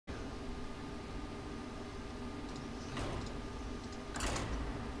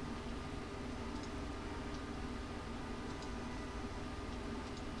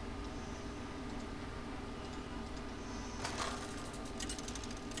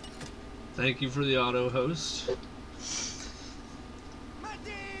Thank you for the auto host.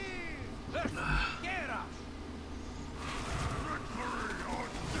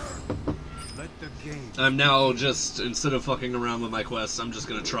 I'm now just, instead of fucking around with my quests, I'm just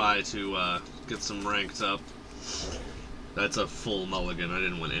gonna try to get some ranked up. That's a full mulligan. I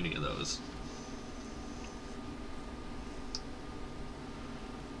didn't win any of those.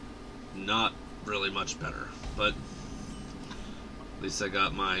 Not really much better, but at least I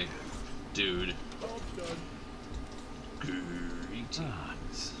got my dude.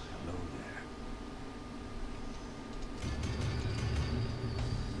 Greetings. Hello there.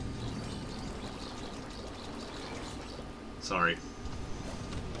 Sorry.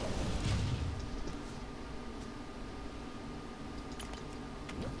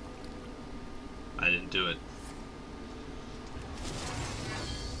 I didn't do it.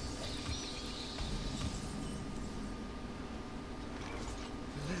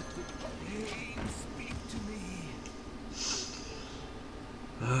 Let the pain speak to me.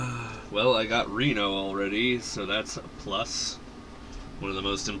 Well, I got Reno already, so that's a plus. One of the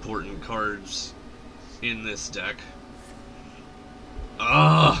most important cards in this deck.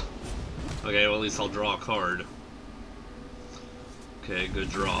 Ah! Okay, well at least I'll draw a card. Okay, good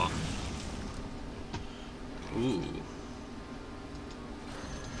draw. Ooh.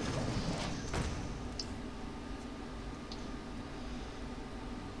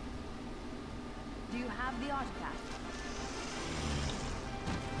 Do you have the artifact?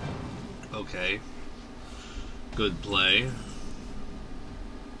 Okay. Good play.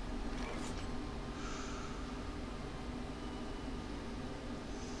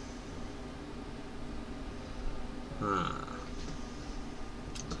 Huh.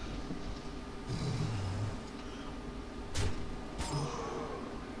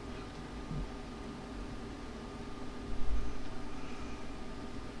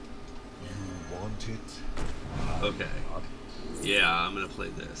 You want it? Okay. Yeah, I'm gonna play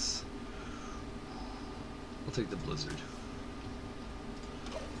this. I'll take the blizzard.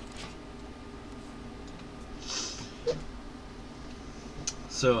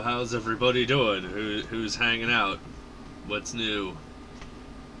 So how's everybody doing? Who's hanging out? What's new?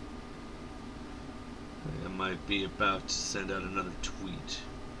 I might be about to send out another tweet.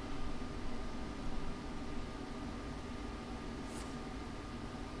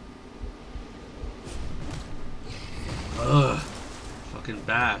 Ugh. Fucking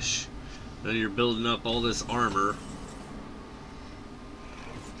bash. Then you're building up all this armor.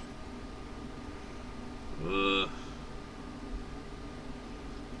 Ugh.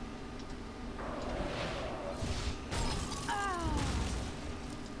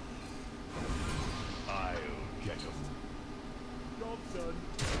 I'll get him. Job done.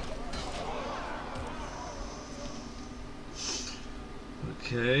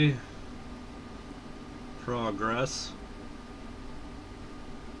 Okay. Progress.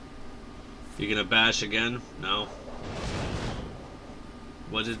 You gonna bash again? No.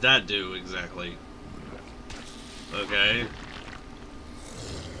 What did that do exactly? Okay.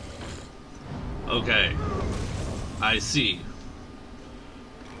 Okay. I see.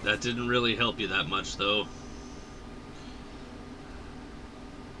 That didn't really help you that much, though.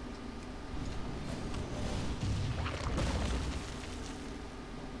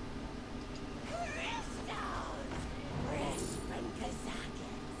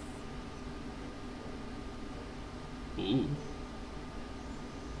 Ooh.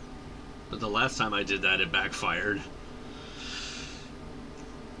 But the last time I did that, it backfired.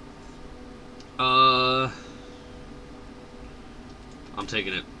 I'm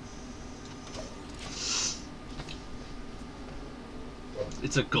taking it.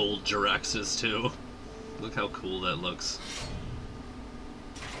 It's a gold Jiraxis, too. Look how cool that looks.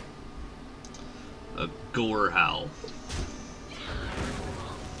 A Gore Howl.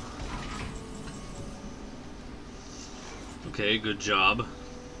 Okay, good job.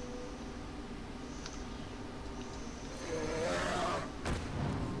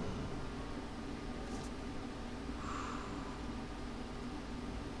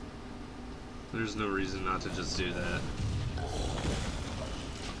 There's no reason not to just do that.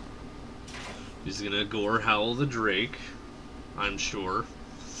 He's gonna Gore Howl the Drake, I'm sure.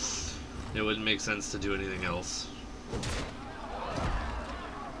 It wouldn't make sense to do anything else.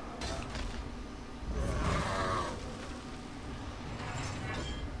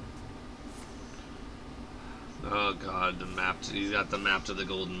 Oh god, the map. He's got the map to the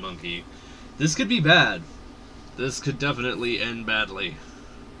Golden Monkey. This could be bad. This could definitely end badly.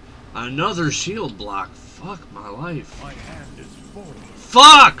 Another shield block. Fuck my life. My hand is full.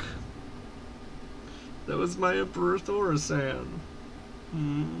 Fuck! That was my Emperor Thorsan.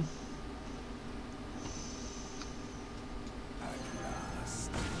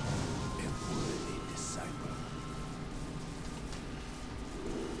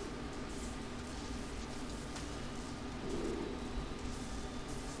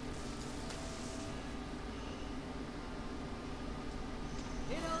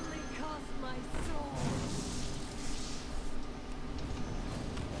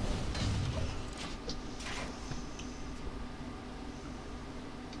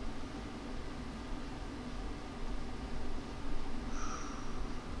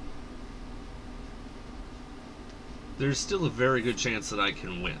 there's still a very good chance that I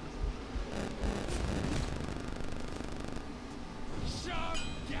can win. Sharp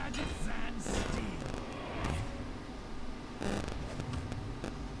gadgets and steel.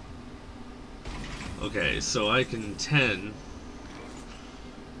 Okay, so I can 10.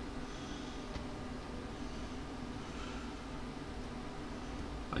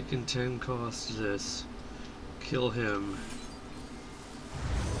 I can 10 cost this. Kill him.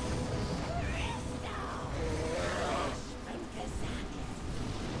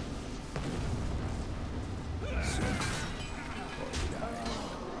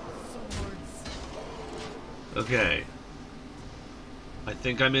 Okay. I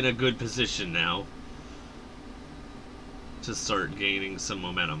think I'm in a good position now to start gaining some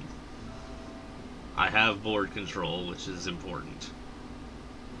momentum. I have board control, which is important.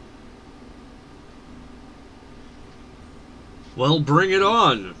 Well, bring it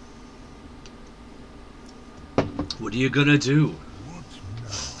on! What are you gonna do? What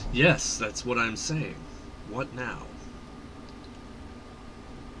now? Yes, that's what I'm saying. What now?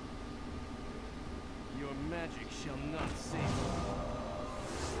 Your magic shall not save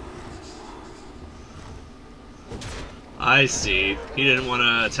I see. He didn't want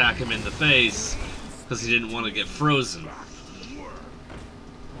to attack him in the face because he didn't want to get frozen.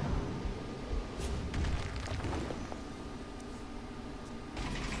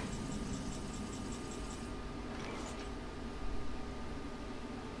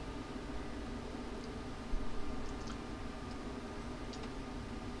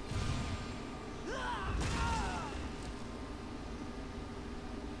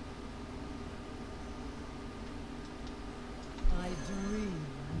 I dream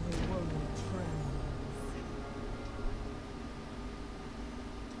and the world trembles.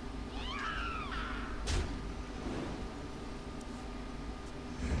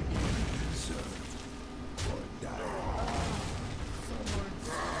 Serve or die.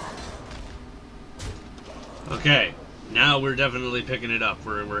 Okay, now we're definitely picking it up.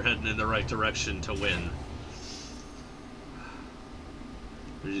 We're heading in the right direction to win.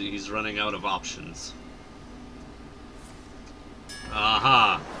 He's running out of options.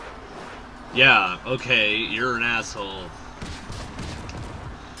 Aha. Yeah, okay, you're an asshole.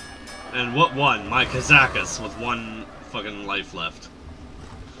 And what won? My Kazakus with 1 fucking life left.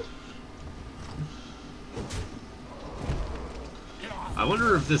 I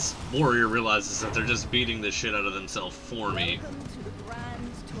wonder if this warrior realizes that they're just beating the shit out of themselves for me. Welcome to the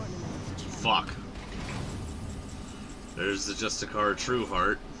grand tournament, champion. Fuck. There's the Justicar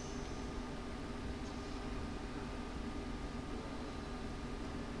Trueheart.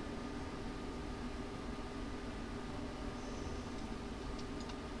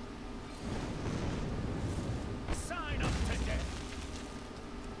 Sign up to death.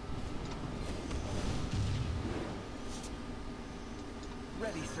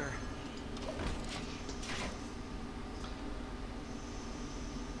 Ready, sir.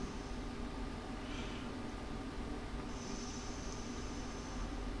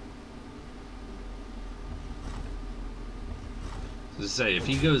 To say, if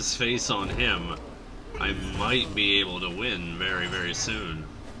he goes face on him, I might be able to win very, very soon.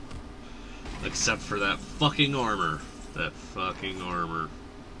 Except for that fucking armor. That fucking armor.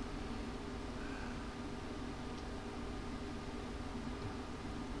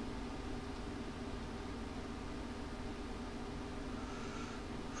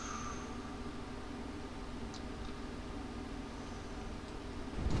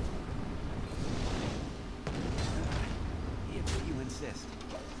 If you insist.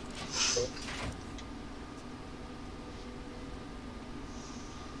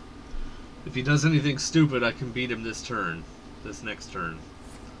 If he does anything stupid, I can beat him this turn. This next turn.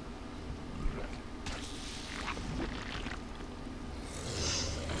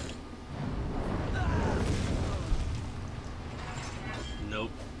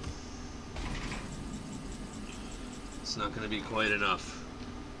 Nope. It's not going to be quite enough.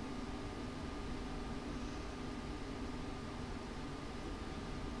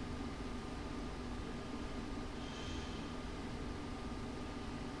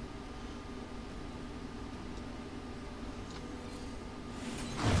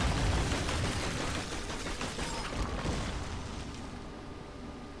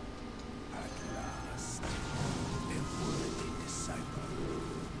 At last, a worthy disciple.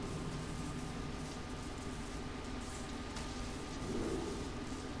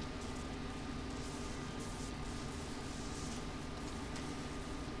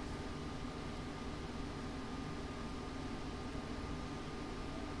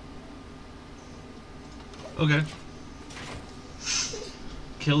 Okay.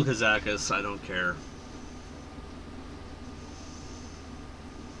 Kill Kazakus, I don't care.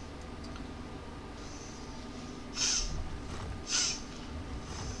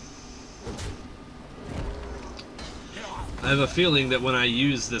 I have a feeling that when I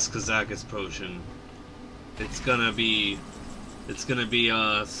use this Kazakis potion, it's gonna be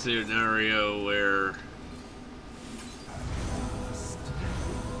a scenario where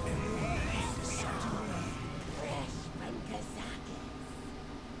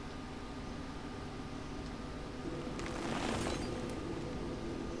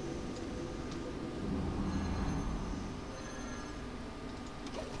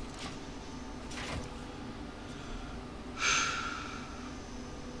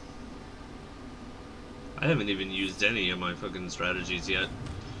I haven't even used any of my fucking strategies yet.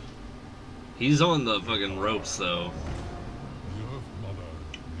 He's on the fucking ropes though. Your mother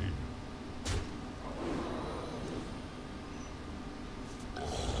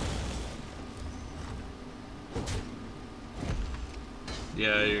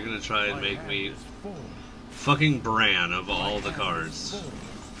Yeah, you're gonna try and make me fucking Bran of all the cards.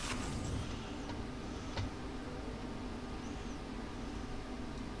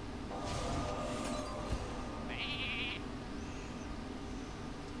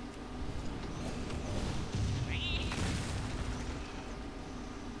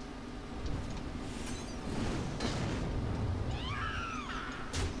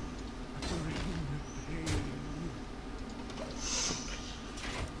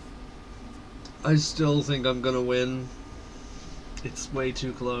 I still think I'm gonna win. It's way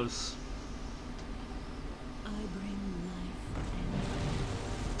too close. I bring life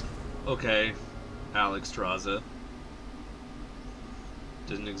and Okay, Alex Traza.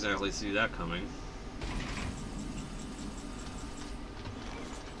 Didn't exactly see that coming.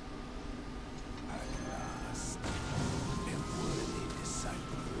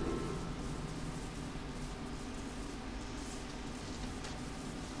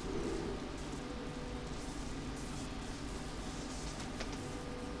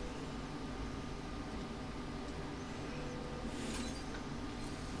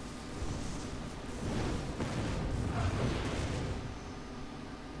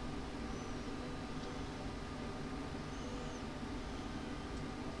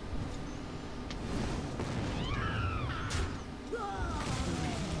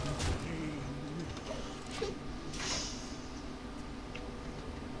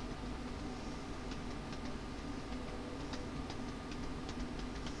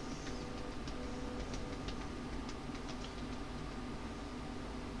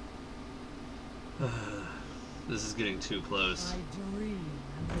 This is getting too close. I dream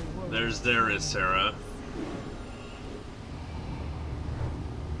and the world There is Sarah.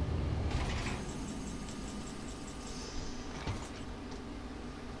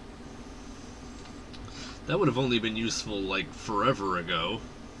 That would have only been useful like forever ago.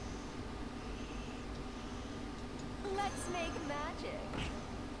 let's make magic.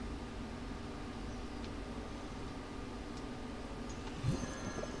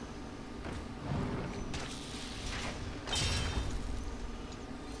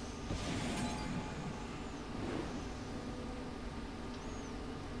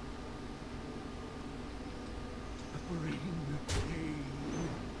 bring pain.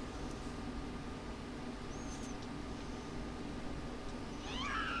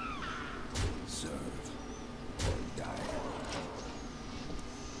 Serve or die.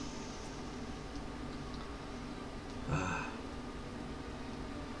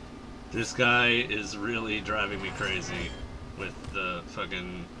 This guy is really driving me crazy with the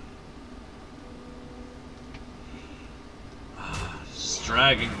fucking... just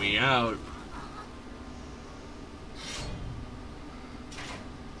dragging me out.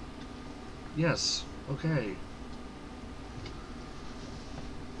 Yes, okay.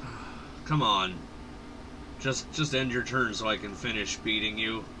 Come on. Just end your turn so I can finish beating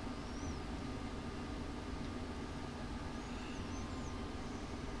you.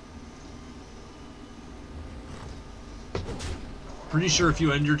 Pretty sure if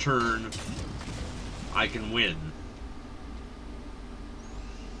you end your turn, I can win.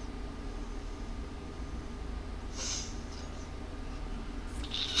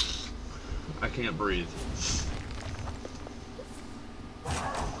 I can't breathe.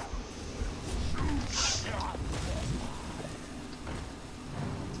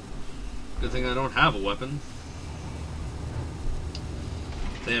 Good thing I don't have a weapon.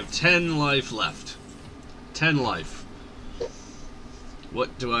 They have 10 life left. 10 life.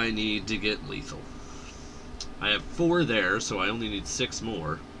 What do I need to get lethal? I have 4 there, so I only need 6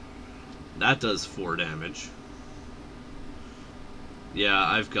 more. That does 4 damage. Yeah,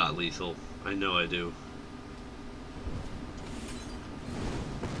 I've got lethal. I know I do.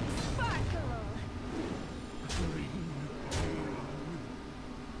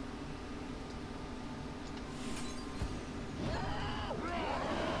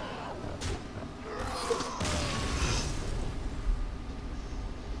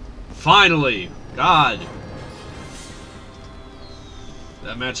 Finally! God!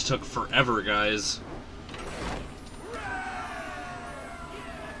 That match took forever, guys.